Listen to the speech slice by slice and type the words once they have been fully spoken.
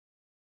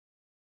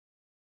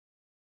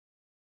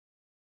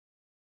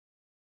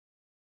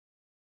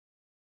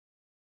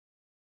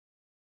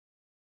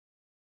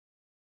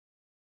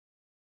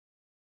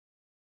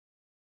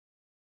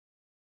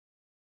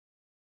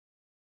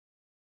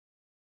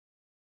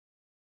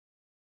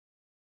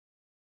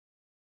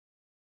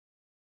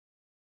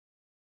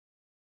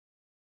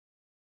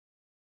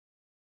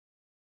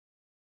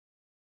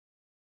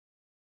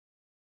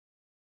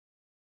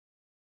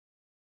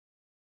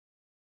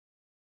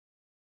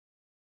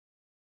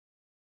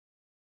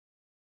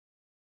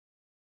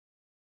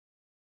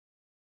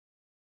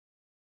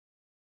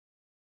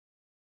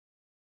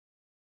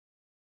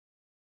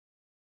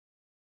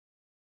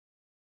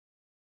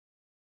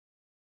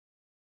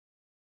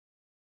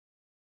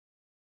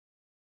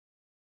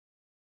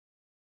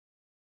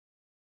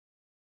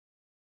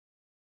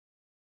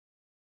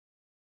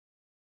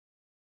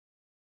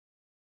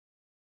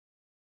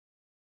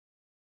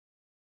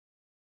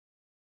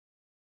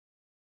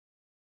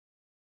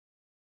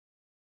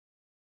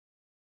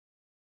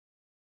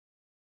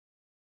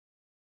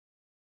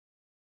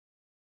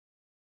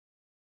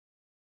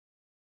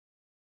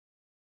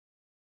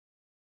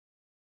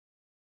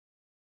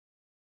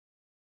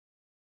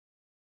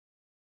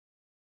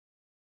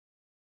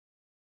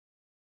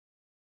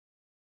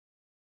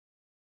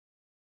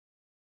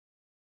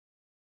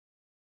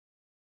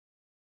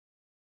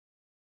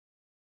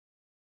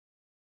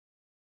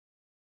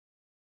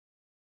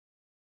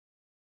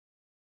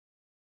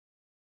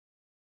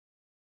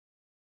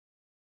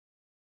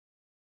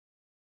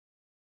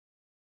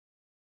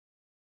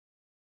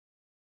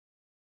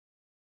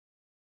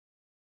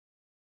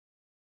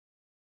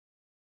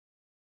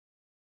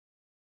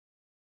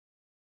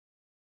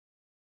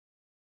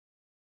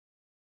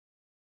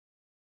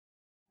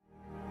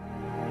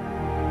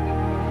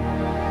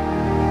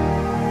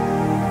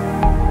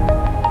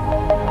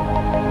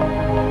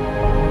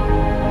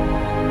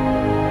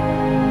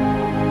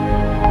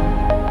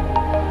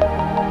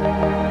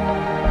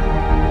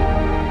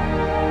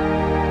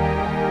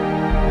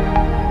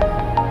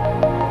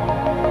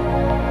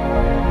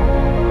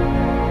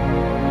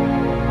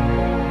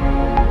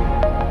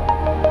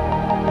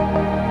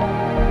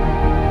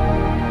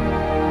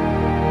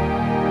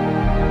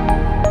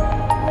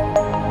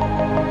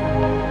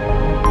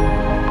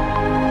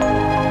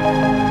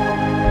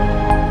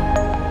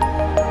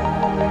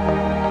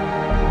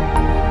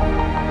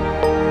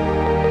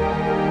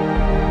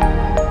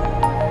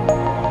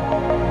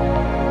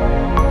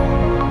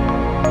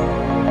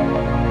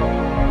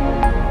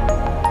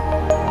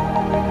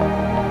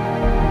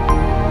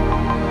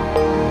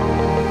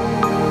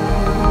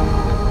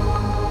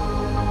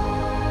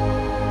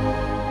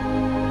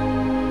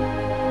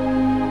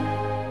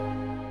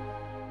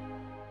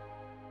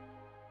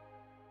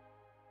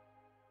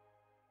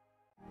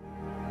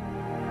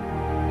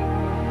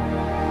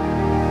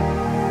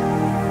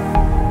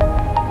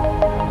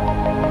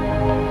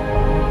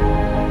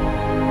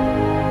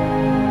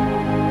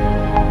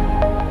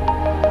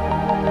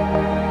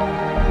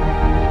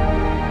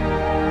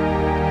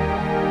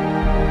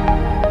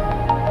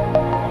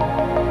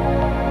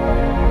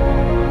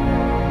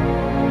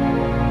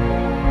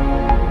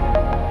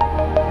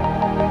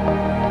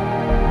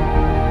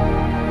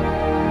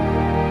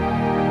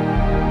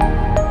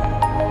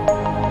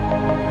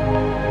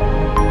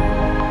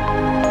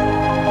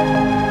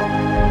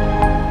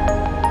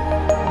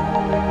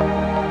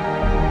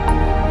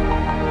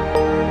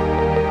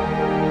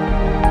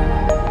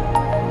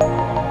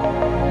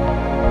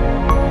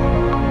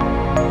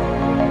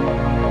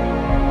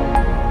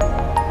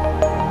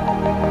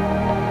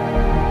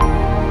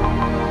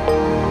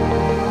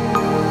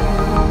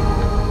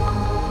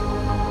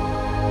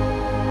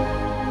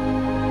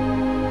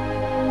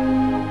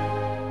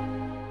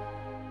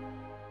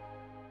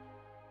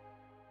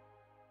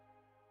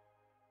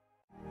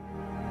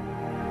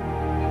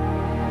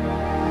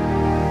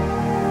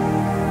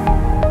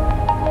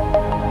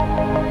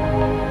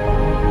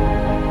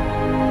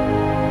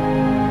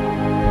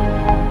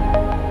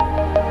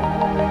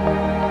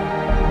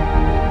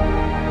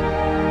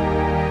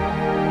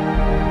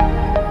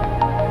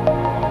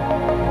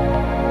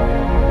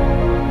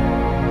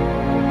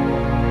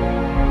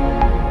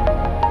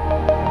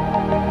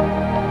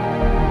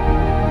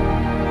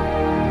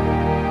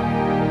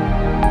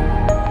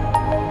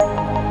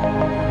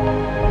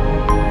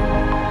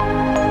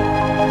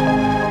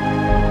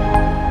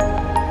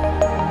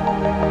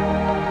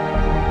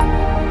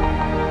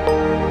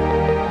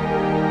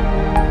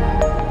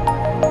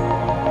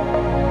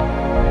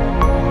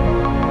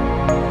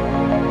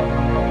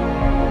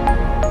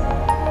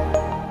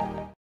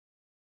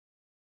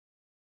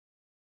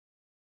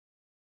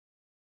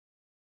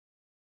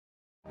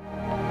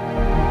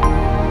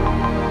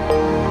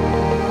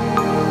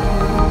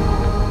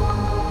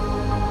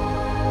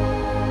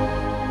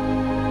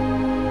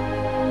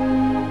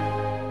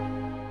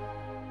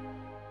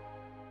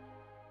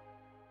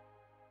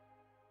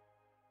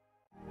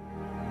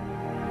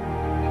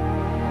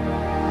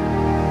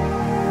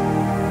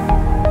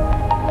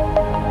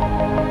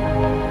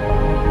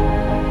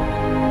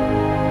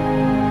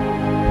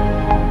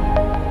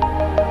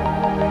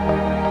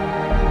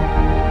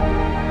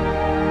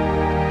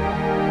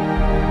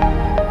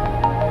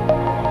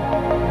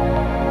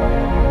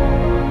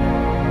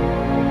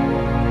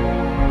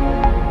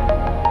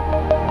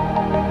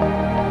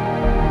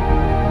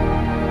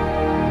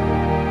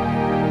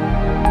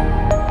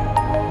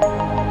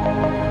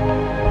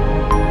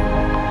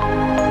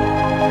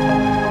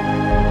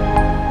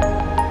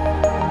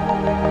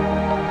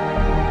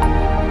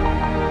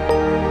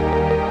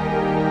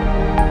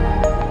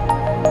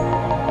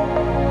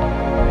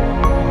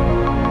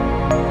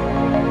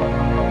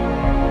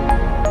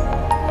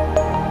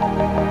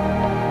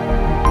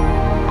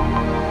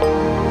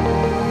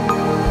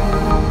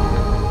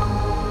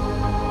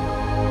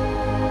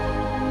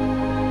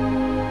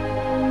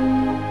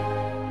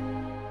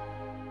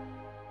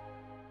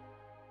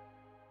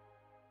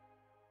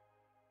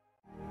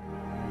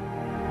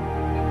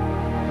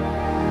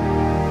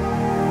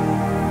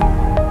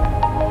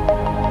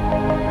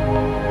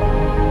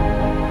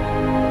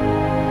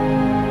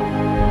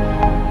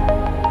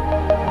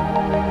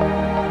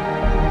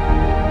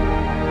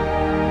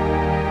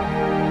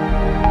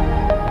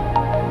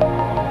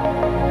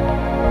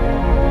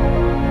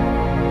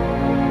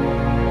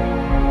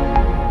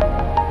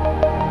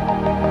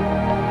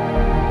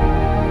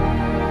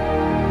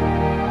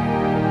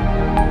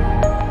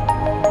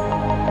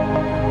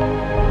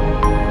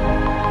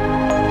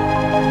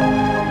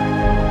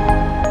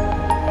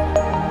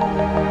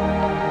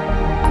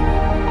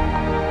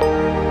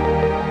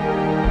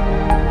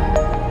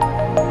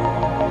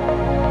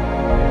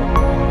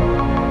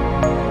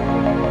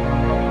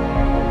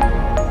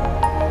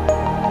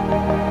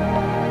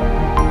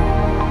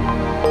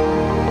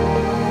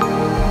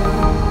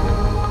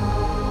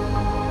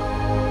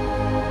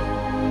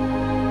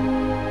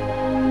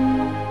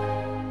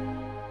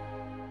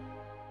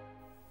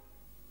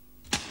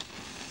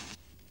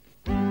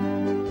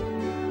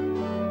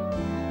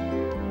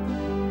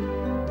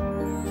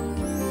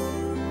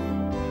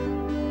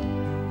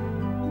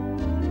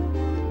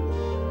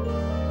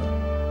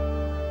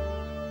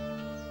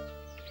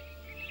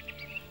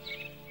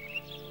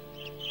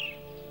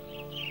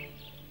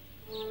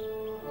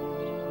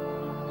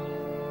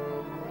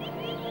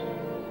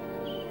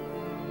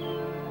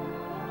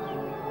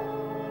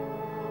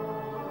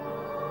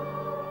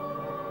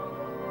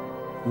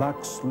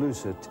Lux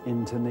lucet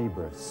in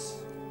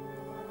tenebris.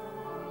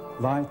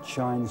 Light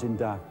shines in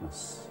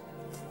darkness.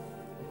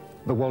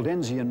 The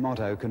Waldensian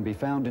motto can be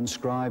found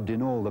inscribed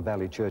in all the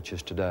valley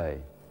churches today.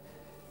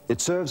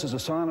 It serves as a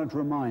silent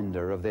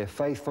reminder of their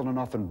faithful and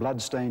often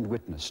blood-stained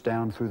witness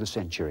down through the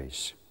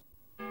centuries.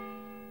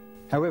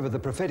 However, the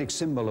prophetic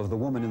symbol of the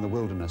woman in the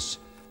wilderness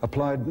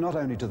applied not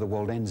only to the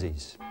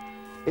Waldenses.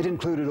 It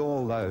included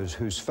all those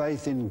whose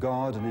faith in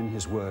God and in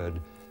His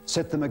Word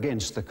set them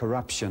against the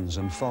corruptions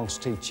and false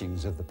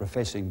teachings of the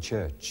professing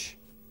church.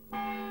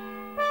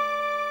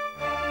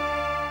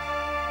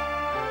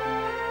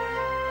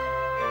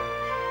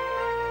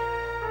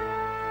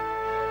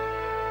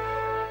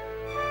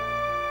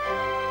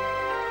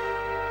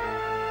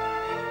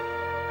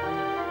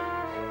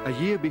 A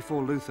year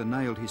before Luther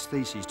nailed his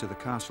theses to the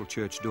castle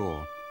church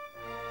door,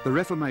 the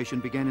Reformation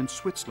began in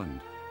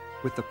Switzerland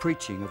with the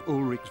preaching of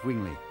Ulrich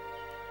Zwingli.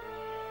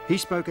 He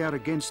spoke out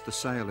against the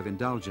sale of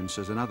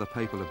indulgences and other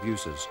papal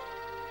abuses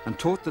and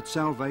taught that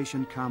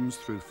salvation comes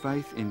through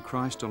faith in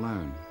Christ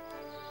alone.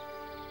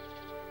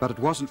 But it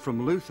wasn't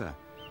from Luther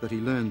that he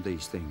learned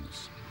these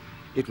things.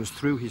 It was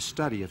through his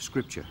study of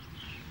Scripture.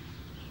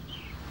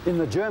 In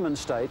the German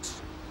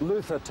states,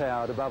 Luther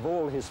towered above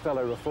all his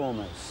fellow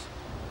reformers.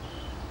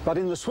 But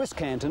in the Swiss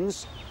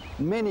cantons,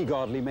 many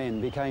godly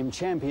men became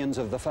champions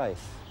of the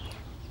faith.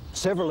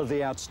 Several of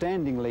the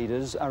outstanding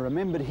leaders are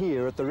remembered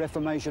here at the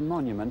Reformation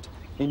Monument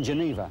in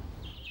Geneva.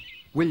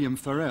 William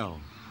Farel,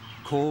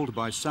 called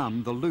by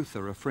some the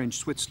Luther of French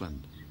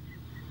Switzerland.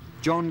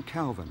 John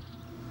Calvin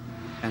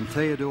and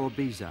Theodore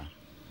Beza,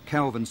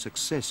 Calvin's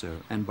successor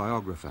and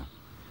biographer.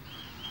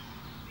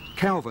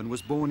 Calvin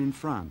was born in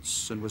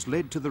France and was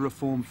led to the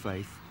Reformed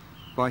faith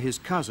by his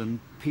cousin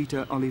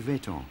Peter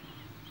Olivetan,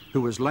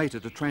 who was later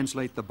to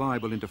translate the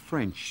Bible into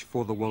French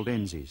for the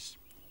Waldenses.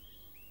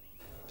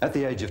 At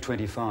the age of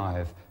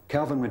 25,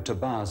 Calvin went to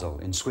Basel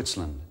in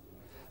Switzerland.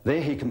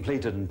 There he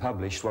completed and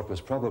published what was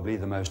probably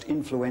the most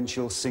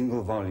influential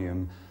single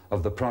volume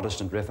of the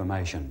Protestant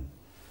Reformation,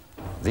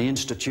 The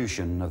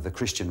Institution of the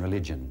Christian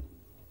Religion.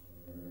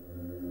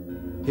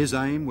 His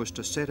aim was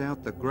to set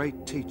out the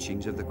great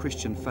teachings of the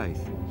Christian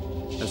faith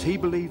as he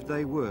believed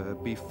they were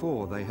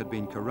before they had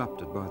been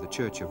corrupted by the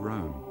Church of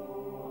Rome.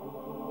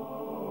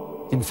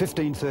 In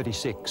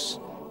 1536,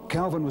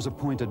 Calvin was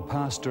appointed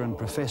pastor and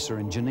professor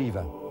in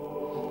Geneva.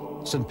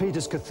 St.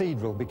 Peter's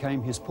Cathedral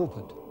became his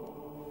pulpit.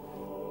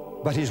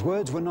 But his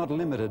words were not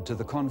limited to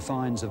the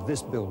confines of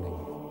this building.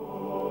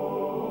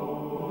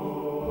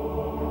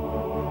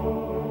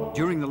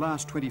 During the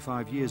last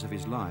 25 years of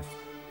his life,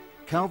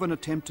 Calvin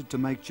attempted to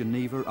make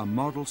Geneva a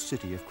model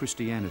city of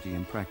Christianity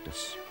in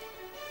practice.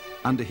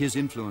 Under his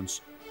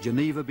influence,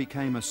 Geneva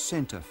became a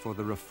centre for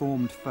the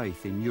Reformed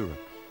faith in Europe.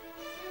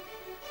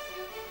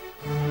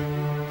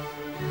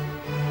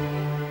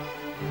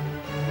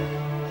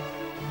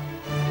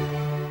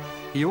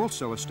 He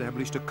also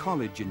established a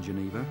college in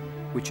Geneva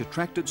which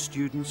attracted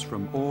students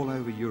from all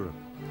over Europe.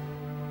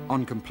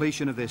 On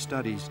completion of their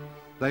studies,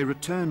 they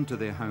returned to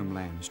their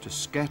homelands to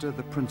scatter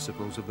the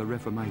principles of the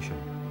Reformation.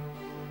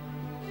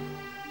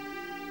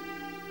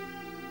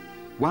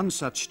 One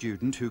such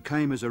student who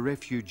came as a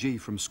refugee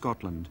from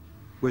Scotland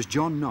was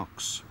John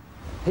Knox.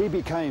 He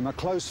became a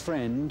close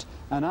friend,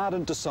 an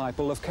ardent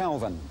disciple of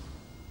Calvin.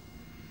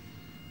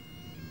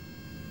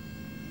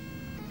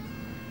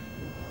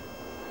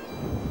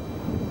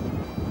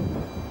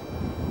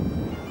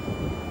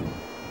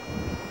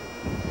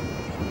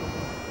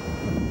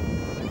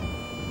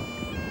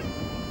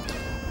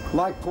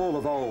 Like Paul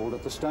of old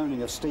at the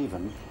stoning of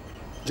Stephen,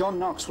 John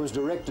Knox was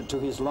directed to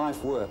his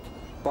life work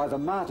by the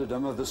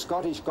martyrdom of the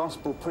Scottish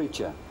gospel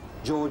preacher,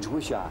 George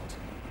Wishart.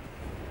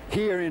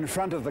 Here in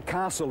front of the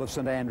castle of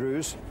St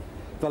Andrews,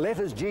 the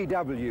letters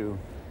GW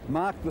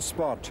mark the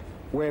spot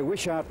where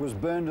Wishart was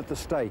burned at the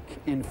stake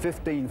in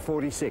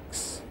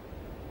 1546.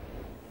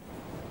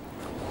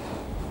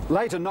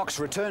 Later, Knox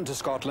returned to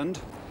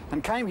Scotland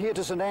and came here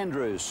to St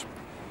Andrews,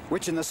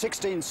 which in the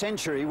 16th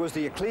century was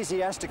the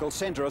ecclesiastical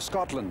centre of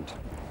Scotland.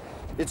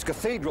 Its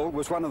cathedral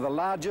was one of the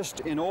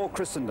largest in all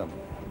Christendom.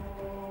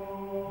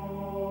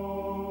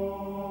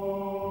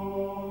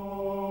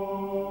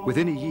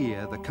 Within a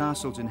year, the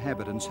castle's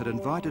inhabitants had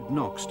invited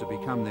Knox to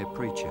become their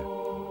preacher.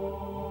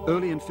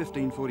 Early in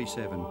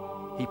 1547,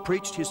 he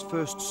preached his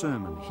first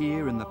sermon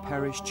here in the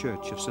parish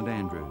church of St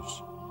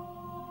Andrews.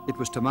 It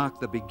was to mark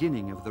the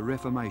beginning of the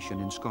Reformation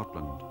in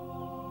Scotland.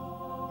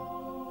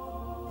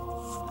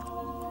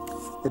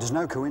 It is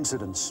no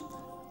coincidence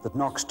that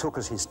Knox took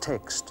as his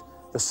text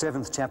the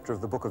 7th chapter of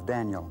the book of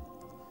Daniel.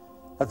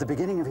 At the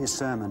beginning of his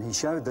sermon, he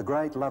showed the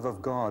great love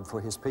of God for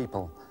his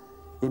people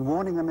in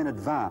warning them in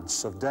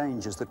advance of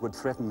dangers that would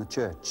threaten the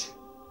church.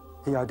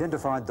 He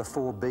identified the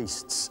four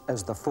beasts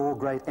as the four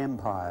great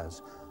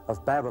empires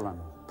of Babylon,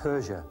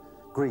 Persia,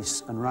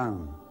 Greece and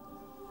Rome,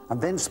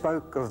 and then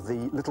spoke of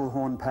the little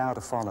horn power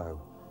to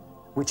follow,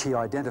 which he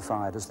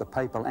identified as the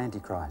papal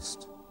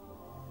Antichrist.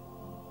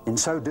 In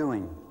so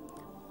doing,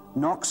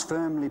 Knox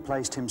firmly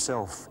placed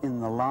himself in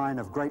the line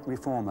of great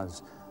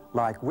reformers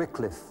like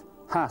Wycliffe,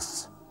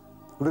 Huss,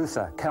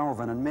 Luther,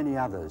 Calvin and many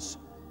others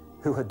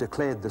who had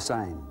declared the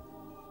same.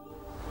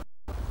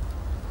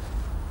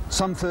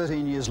 Some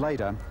 13 years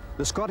later,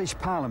 the Scottish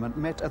Parliament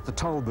met at the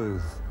toll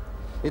booth.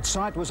 Its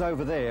site was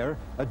over there,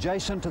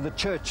 adjacent to the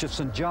Church of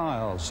St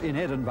Giles in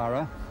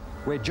Edinburgh,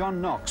 where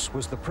John Knox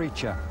was the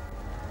preacher.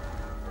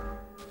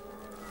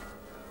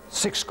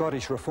 6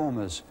 Scottish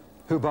reformers,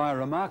 who by a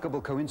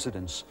remarkable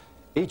coincidence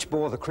each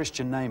bore the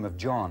Christian name of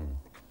John,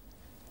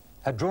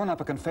 had drawn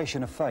up a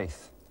confession of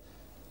faith,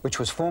 which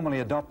was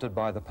formally adopted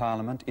by the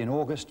Parliament in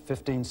August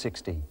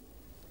 1560.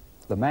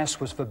 The Mass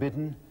was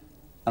forbidden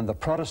and the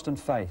Protestant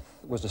faith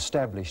was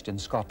established in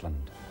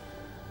Scotland.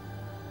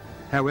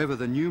 However,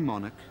 the new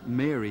monarch,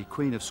 Mary,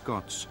 Queen of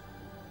Scots,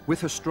 with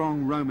her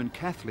strong Roman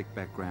Catholic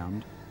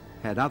background,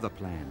 had other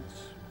plans.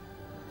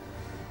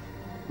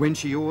 When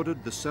she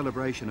ordered the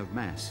celebration of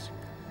Mass,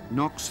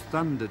 Knox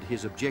thundered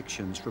his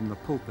objections from the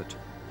pulpit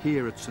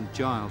here at St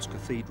Giles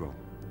Cathedral.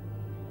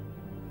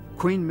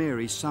 Queen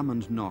Mary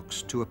summoned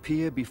Knox to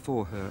appear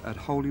before her at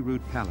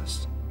Holyrood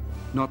Palace,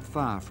 not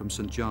far from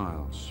St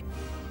Giles.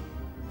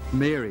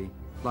 Mary,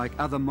 like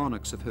other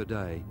monarchs of her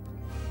day,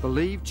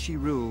 believed she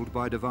ruled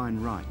by divine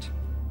right,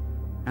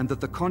 and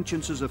that the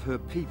consciences of her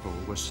people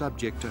were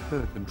subject to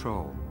her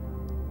control.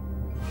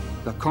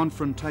 The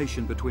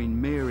confrontation between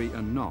Mary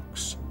and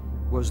Knox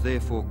was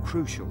therefore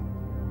crucial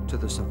to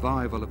the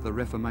survival of the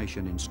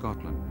Reformation in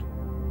Scotland.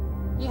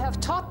 You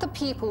have taught the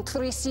people to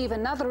receive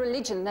another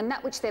religion than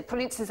that which their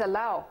princes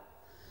allow,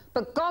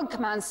 but God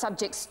commands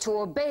subjects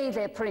to obey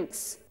their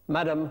prince.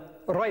 Madam,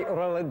 right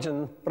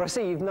religion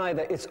received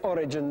neither its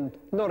origin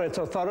nor its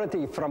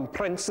authority from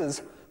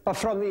princes, but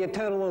from the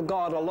eternal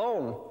God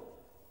alone.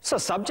 So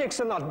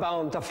subjects are not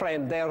bound to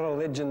frame their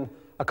religion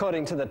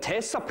according to the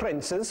tastes of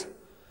princes,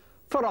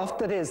 for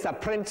oft it is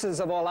that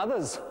princes of all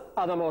others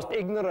are the most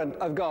ignorant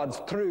of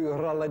God's true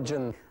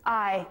religion.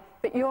 Aye,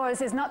 but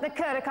yours is not the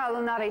Kirk I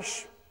will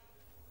nourish.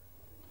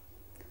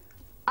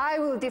 I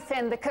will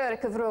defend the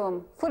Kirk of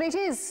Rome, for it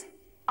is,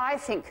 I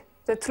think,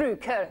 the true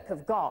Kirk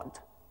of God.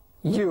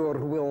 Your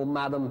will,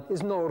 madam,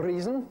 is no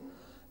reason.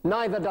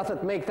 Neither doth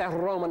it make that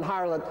Roman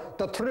harlot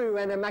the true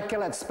and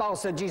immaculate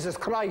spouse of Jesus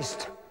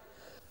Christ.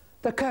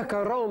 The Kirk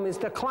of Rome is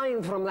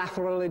declined from that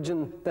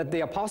religion that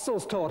the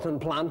apostles taught and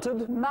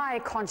planted. My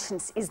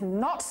conscience is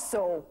not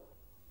so.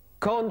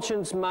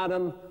 Conscience,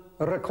 madam,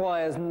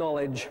 requires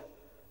knowledge,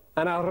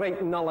 and a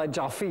right knowledge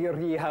I fear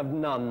ye have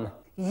none.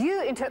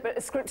 You interpret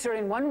the scripture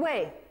in one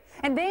way,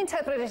 and they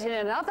interpret it in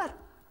another.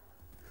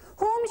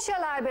 Whom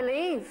shall I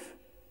believe?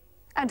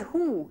 And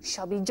who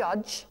shall be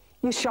judge?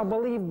 You shall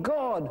believe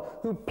God,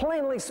 who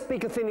plainly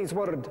speaketh in his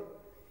word.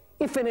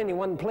 If in any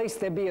one place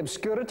there be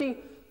obscurity,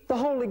 the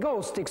Holy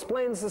Ghost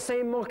explains the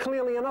same more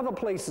clearly in other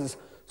places,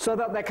 so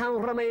that there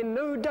can remain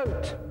no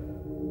doubt,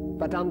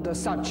 but unto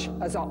such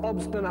as are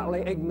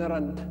obstinately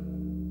ignorant.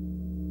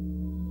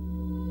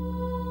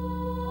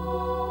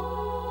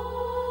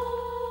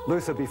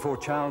 Luther before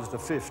Charles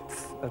V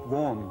at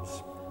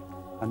Worms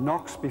and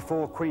Knox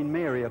before Queen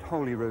Mary at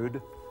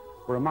Holyrood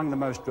were among the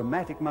most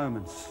dramatic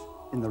moments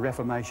in the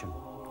Reformation.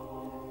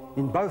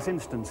 In both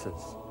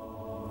instances,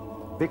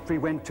 victory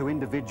went to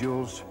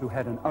individuals who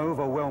had an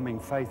overwhelming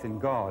faith in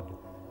God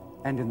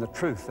and in the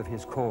truth of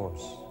his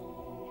cause.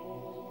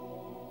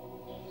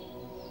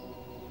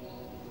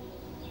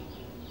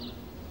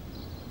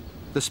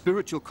 The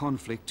spiritual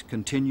conflict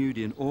continued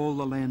in all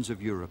the lands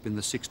of Europe in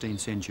the 16th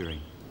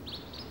century.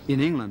 In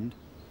England,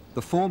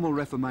 the formal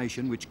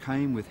Reformation, which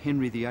came with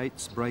Henry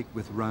VIII's break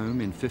with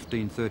Rome in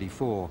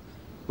 1534,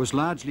 was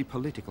largely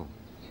political.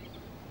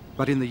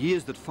 But in the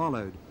years that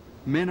followed,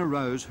 men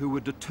arose who were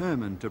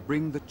determined to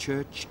bring the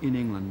Church in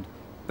England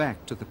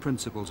back to the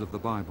principles of the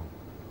Bible.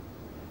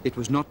 It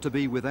was not to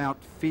be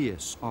without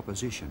fierce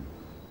opposition.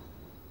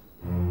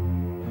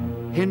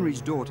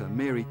 Henry's daughter,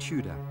 Mary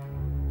Tudor,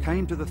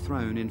 came to the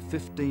throne in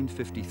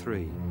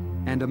 1553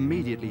 and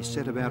immediately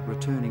set about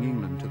returning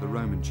England to the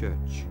Roman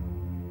Church.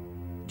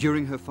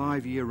 During her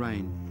 5-year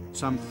reign,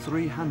 some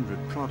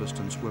 300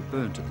 Protestants were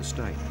burnt at the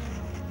stake.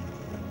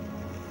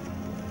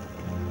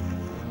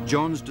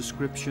 John's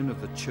description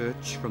of the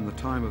Church from the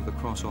time of the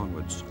cross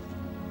onwards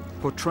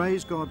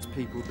portrays God's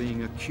people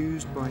being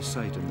accused by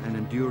Satan and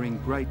enduring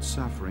great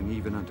suffering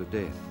even unto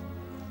death.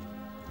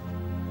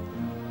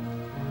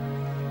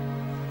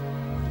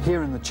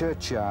 Here in the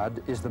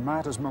churchyard is the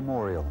Martyrs'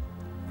 Memorial.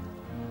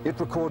 It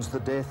records the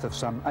death of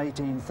some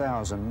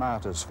 18,000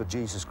 martyrs for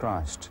Jesus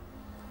Christ.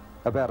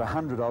 About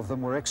 100 of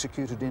them were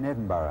executed in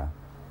Edinburgh,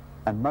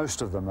 and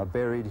most of them are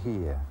buried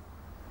here.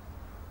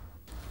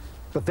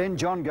 But then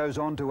John goes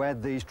on to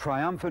add these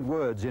triumphant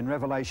words in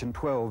Revelation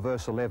 12,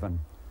 verse 11.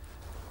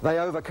 They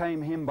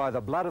overcame him by the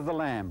blood of the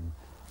Lamb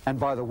and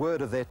by the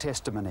word of their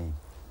testimony.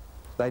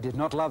 They did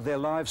not love their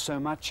lives so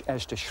much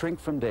as to shrink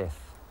from death.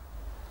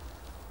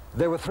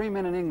 There were 3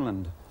 men in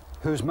England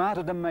whose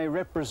martyrdom may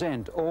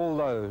represent all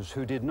those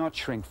who did not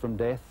shrink from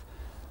death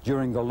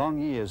during the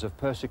long years of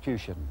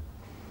persecution.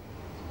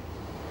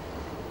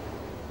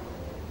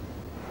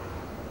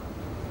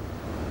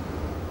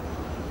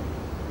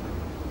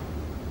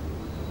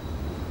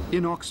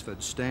 In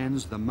Oxford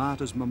stands the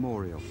Martyrs'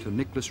 Memorial to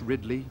Nicholas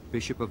Ridley,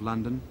 Bishop of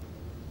London,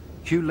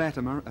 Hugh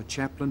Latimer, a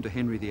chaplain to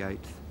Henry VIII,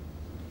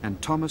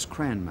 and Thomas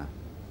Cranmer,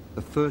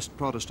 the first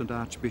Protestant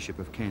Archbishop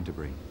of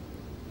Canterbury.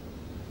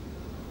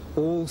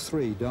 All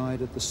three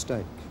died at the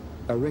stake,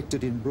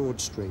 erected in Broad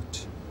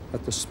Street,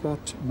 at the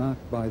spot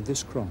marked by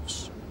this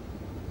cross,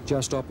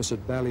 just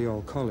opposite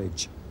Balliol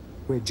College,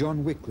 where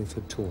John Wycliffe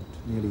had taught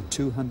nearly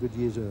 200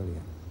 years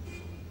earlier.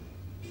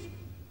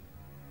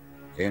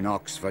 In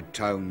Oxford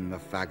town the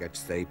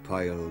faggots they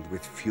piled,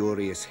 with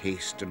furious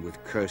haste and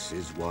with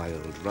curses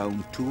wild,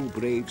 round two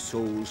brave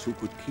souls who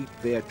could keep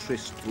their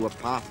tryst through a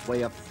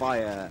pathway of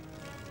fire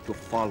to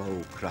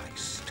follow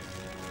Christ.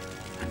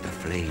 And the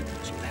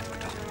flames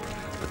leapt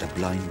up, but the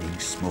blinding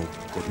smoke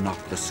could not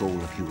the soul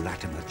of Hugh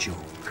Latimer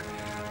choke.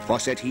 For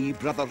said he,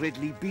 Brother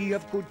Ridley, be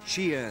of good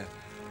cheer,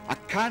 a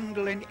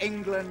candle in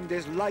England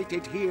is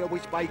lighted here,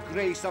 which by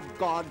grace of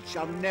God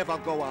shall never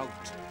go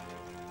out.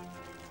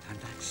 And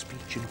that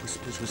speech in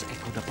whispers was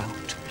echoed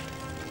about.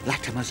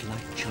 Latimer's light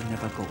shall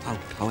never go out,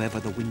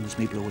 however the winds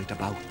may blow it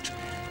about.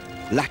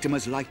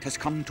 Latimer's light has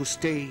come to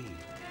stay,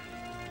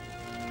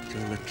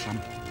 till the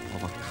trump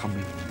of a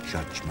coming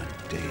judgment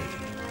day.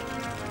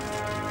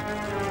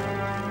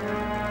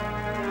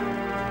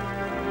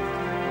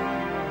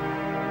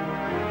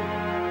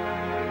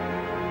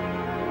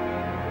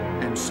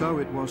 And so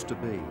it was to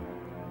be.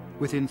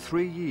 Within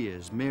 3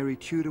 years, Mary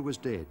Tudor was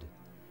dead,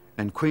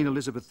 and Queen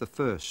Elizabeth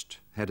I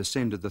had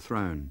ascended the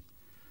throne,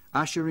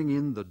 ushering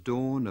in the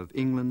dawn of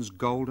England's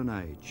golden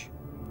age.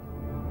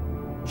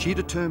 She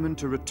determined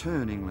to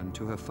return England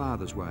to her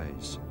father's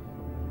ways,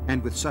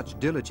 and with such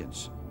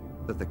diligence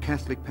that the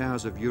Catholic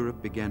powers of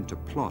Europe began to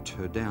plot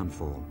her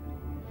downfall.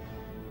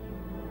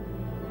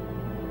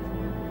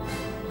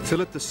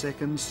 Philip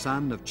II,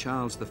 son of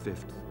Charles V,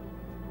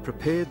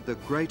 prepared the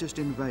greatest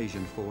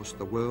invasion force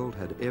the world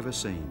had ever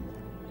seen,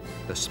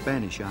 the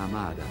Spanish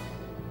Armada.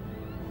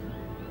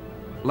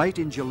 Late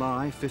in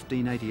July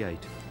 1588,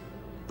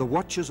 the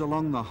watchers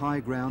along the high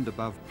ground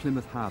above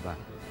Plymouth Harbour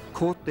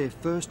caught their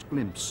first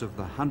glimpse of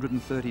the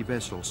 130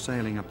 vessels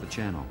sailing up the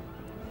Channel.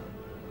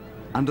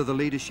 Under the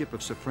leadership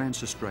of Sir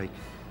Francis Drake,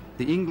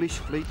 the English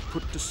fleet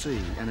put to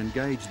sea and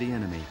engaged the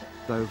enemy,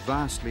 though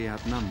vastly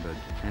outnumbered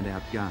and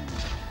outgunned.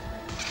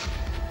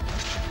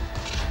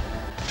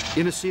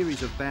 In a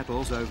series of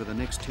battles over the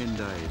next 10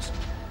 days,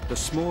 the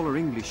smaller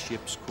English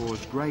ships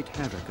caused great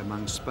havoc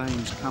among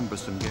Spain's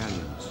cumbersome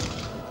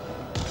galleons.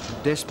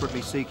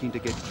 Desperately seeking to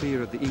get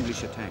clear of the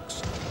English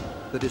attacks,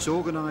 the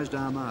disorganised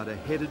armada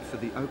headed for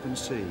the open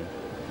sea,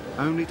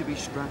 only to be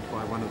struck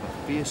by one of the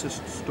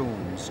fiercest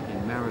storms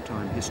in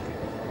maritime history.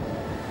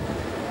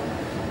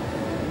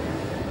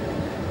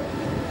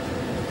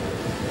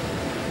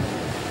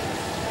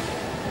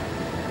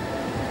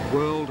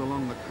 Whirled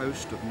along the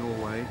coast of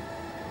Norway,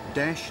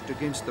 dashed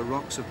against the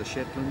rocks of the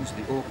Shetlands,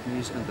 the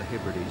Orkneys and the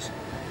Hebrides,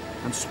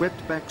 and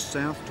swept back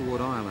south toward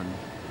Ireland,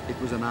 it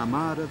was an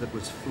armada that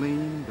was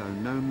fleeing, though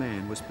no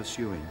man was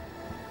pursuing.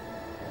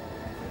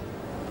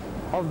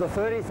 Of the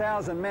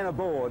 30,000 men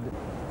aboard,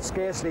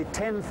 scarcely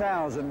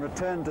 10,000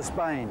 returned to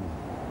Spain.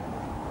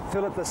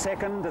 Philip II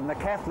and the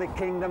Catholic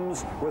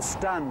kingdoms were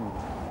stunned.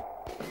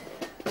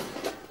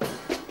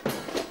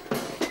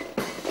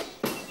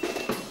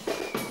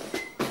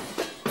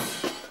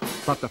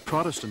 But the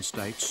Protestant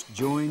states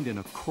joined in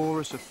a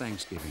chorus of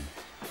thanksgiving.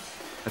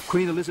 At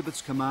Queen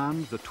Elizabeth's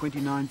command, the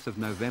 29th of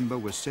November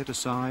was set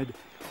aside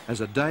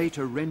as a day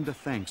to render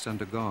thanks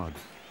unto God.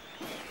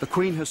 The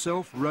Queen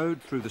herself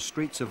rode through the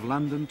streets of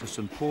London to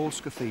St.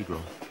 Paul's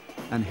Cathedral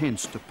and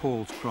hence to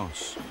Paul's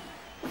Cross.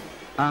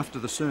 After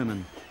the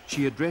sermon,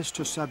 she addressed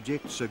her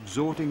subjects,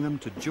 exhorting them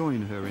to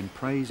join her in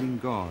praising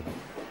God,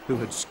 who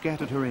had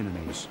scattered her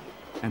enemies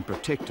and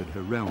protected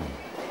her realm.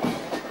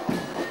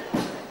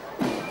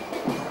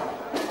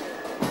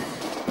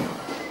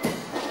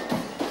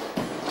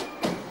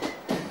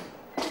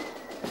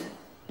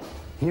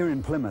 Here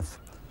in Plymouth,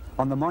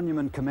 on the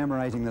monument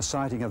commemorating the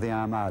sighting of the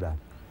Armada,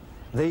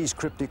 these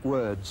cryptic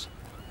words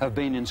have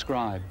been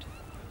inscribed.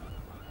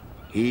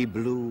 He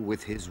blew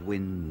with his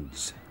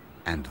winds,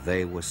 and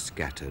they were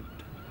scattered.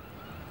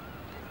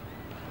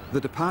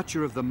 The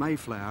departure of the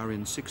Mayflower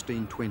in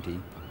 1620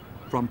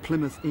 from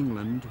Plymouth,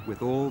 England,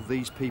 with all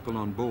these people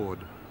on board,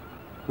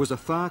 was a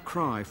far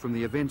cry from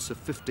the events of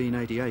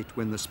 1588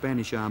 when the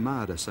Spanish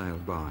Armada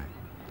sailed by.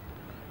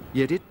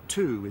 Yet it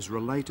too is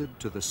related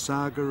to the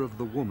saga of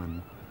the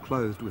woman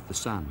clothed with the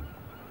sun.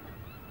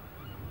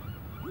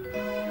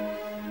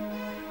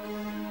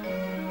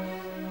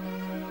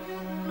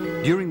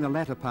 During the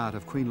latter part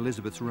of Queen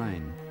Elizabeth's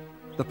reign,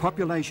 the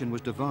population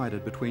was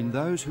divided between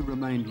those who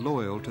remained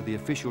loyal to the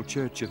official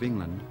Church of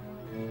England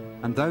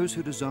and those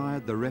who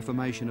desired the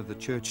reformation of the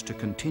Church to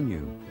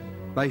continue,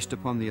 based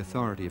upon the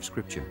authority of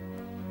Scripture.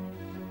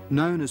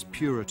 Known as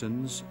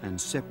Puritans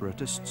and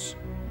Separatists,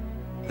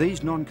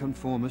 these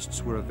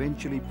nonconformists were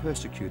eventually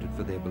persecuted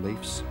for their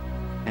beliefs,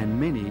 and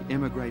many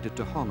emigrated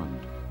to Holland.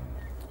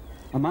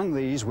 Among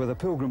these were the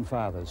Pilgrim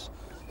Fathers,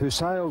 who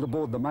sailed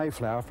aboard the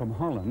Mayflower from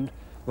Holland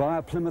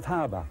via Plymouth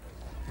Harbour,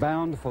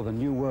 bound for the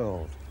New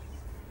World.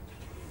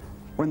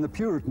 When the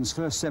Puritans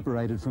first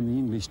separated from the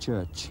English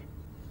church,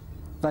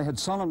 they had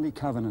solemnly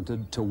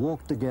covenanted to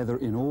walk together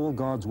in all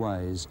God's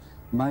ways,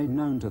 made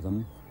known to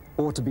them,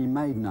 or to be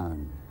made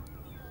known.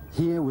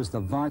 Here was the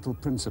vital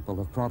principle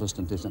of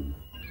Protestantism.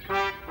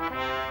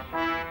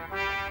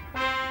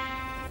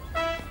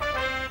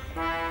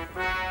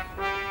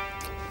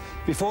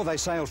 Before they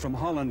sailed from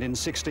Holland in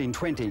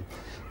 1620,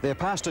 their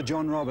pastor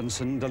John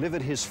Robinson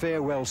delivered his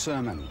farewell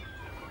sermon.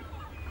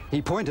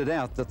 He pointed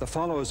out that the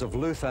followers of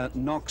Luther,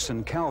 Knox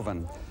and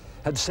Calvin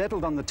had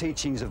settled on the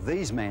teachings of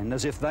these men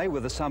as if they were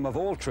the sum of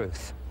all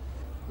truth.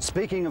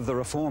 Speaking of the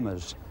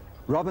Reformers,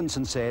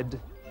 Robinson said,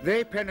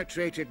 "They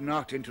penetrated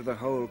not into the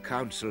whole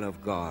counsel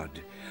of God,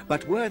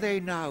 but were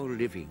they now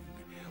living,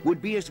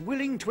 would be as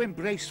willing to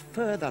embrace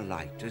further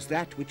light as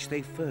that which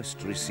they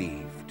first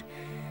received.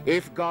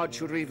 If God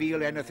should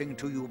reveal anything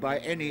to you by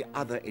any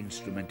other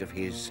instrument of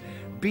his,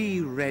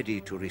 be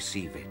ready to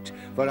receive it,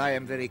 for I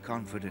am very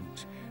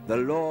confident the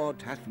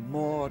Lord hath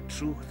more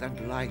truth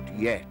and light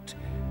yet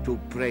to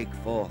break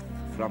forth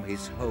from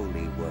his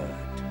holy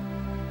word."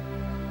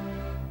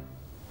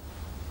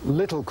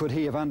 Little could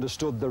he have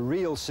understood the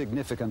real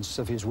significance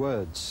of his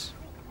words.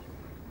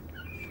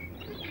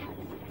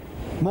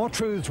 More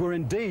truths were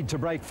indeed to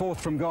break forth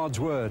from God's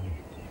word,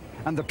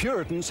 and the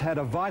Puritans had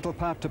a vital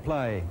part to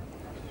play.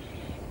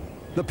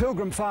 The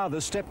Pilgrim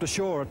Fathers stepped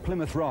ashore at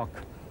Plymouth Rock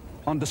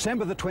on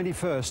December the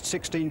 21st,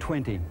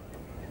 1620.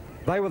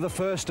 They were the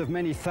first of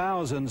many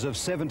thousands of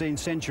 17th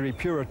century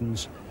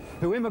Puritans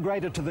who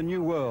immigrated to the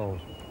New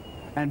World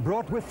and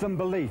brought with them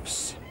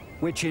beliefs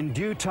which in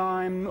due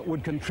time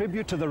would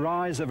contribute to the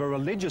rise of a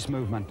religious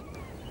movement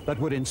that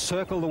would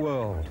encircle the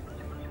world.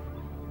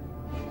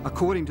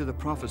 According to the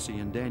prophecy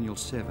in Daniel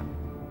 7,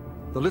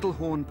 the Little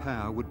Horn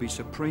Power would be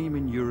supreme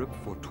in Europe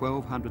for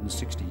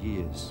 1260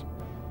 years.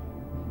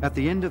 At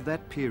the end of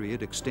that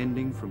period,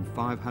 extending from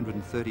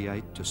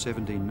 538 to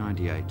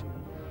 1798,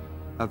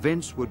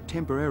 events would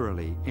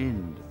temporarily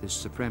end this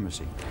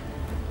supremacy.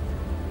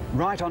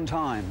 Right on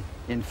time,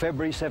 in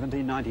February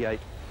 1798,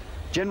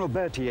 General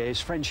Berthier's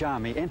French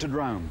army entered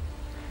Rome,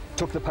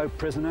 took the Pope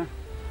prisoner,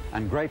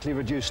 and greatly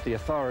reduced the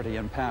authority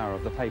and power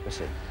of the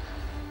papacy.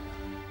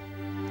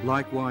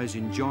 Likewise,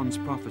 in John's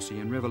prophecy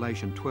in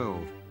Revelation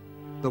 12,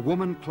 the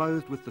woman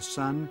clothed with the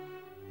sun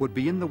would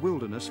be in the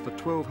wilderness for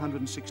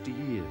 1260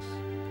 years.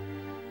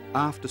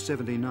 After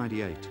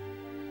 1798,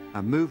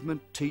 a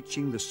movement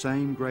teaching the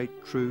same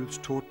great truths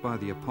taught by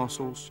the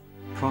apostles,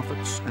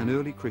 prophets and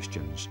early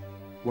Christians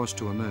was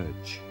to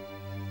emerge.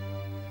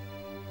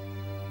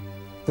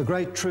 The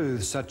great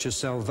truths such as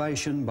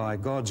salvation by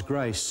God's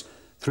grace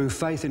through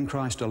faith in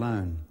Christ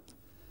alone,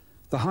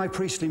 the high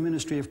priestly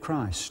ministry of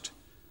Christ,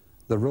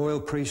 the royal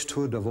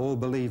priesthood of all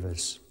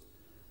believers,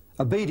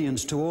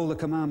 obedience to all the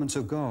commandments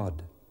of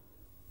God,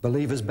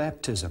 believers'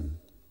 baptism,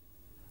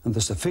 and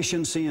the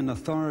sufficiency and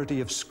authority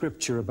of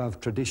Scripture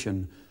above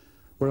tradition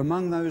were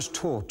among those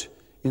taught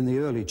in the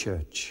early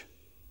church.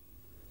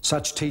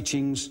 Such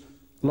teachings,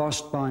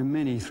 lost by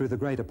many through the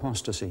great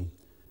apostasy,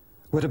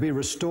 were to be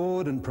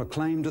restored and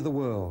proclaimed to the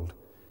world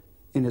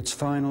in its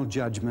final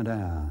judgment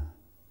hour.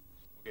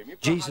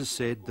 Jesus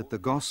said that the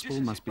gospel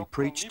must be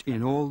preached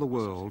in all the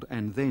world,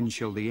 and then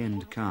shall the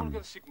end come.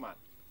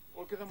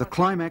 The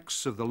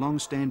climax of the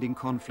long-standing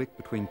conflict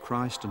between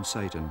Christ and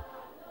Satan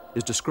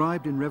is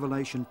described in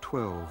Revelation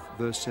 12,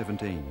 verse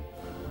 17.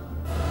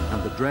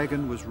 "And the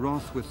dragon was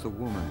wroth with the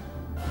woman,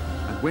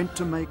 and went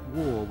to make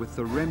war with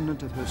the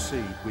remnant of her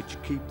seed,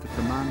 which keep the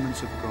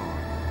commandments of God,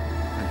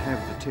 and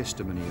have the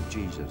testimony of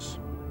Jesus."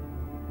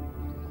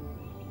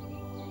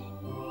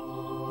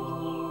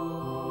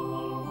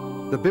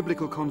 The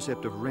biblical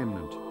concept of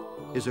remnant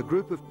is a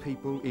group of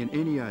people in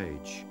any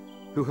age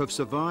who have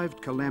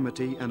survived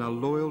calamity and are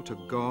loyal to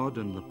God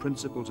and the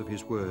principles of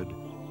his word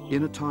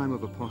in a time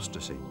of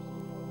apostasy.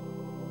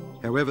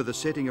 However, the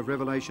setting of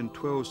Revelation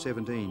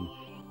 12:17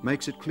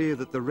 makes it clear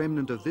that the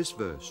remnant of this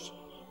verse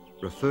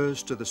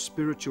refers to the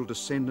spiritual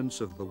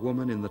descendants of the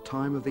woman in the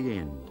time of the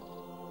end,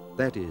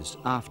 that is,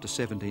 after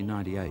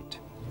 1798.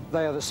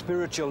 They are the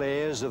spiritual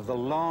heirs of the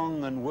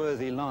long and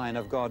worthy line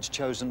of God's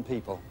chosen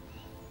people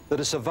that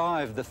have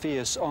survived the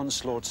fierce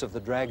onslaughts of the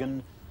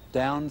dragon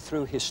down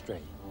through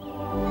history.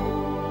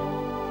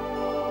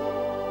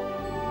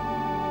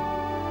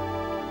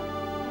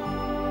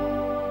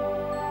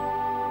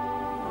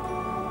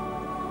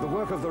 The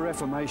work of the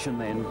Reformation,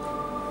 then,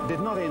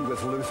 did not end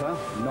with Luther,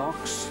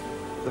 Knox,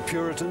 the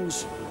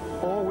Puritans,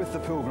 or with the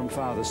Pilgrim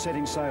Fathers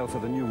setting sail for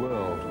the New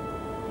World.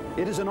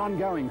 It is an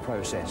ongoing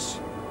process,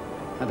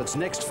 and its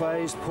next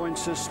phase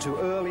points us to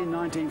early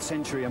 19th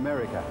century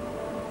America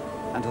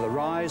and to the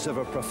rise of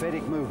a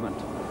prophetic movement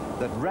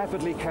that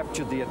rapidly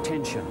captured the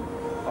attention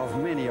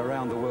of many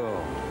around the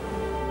world.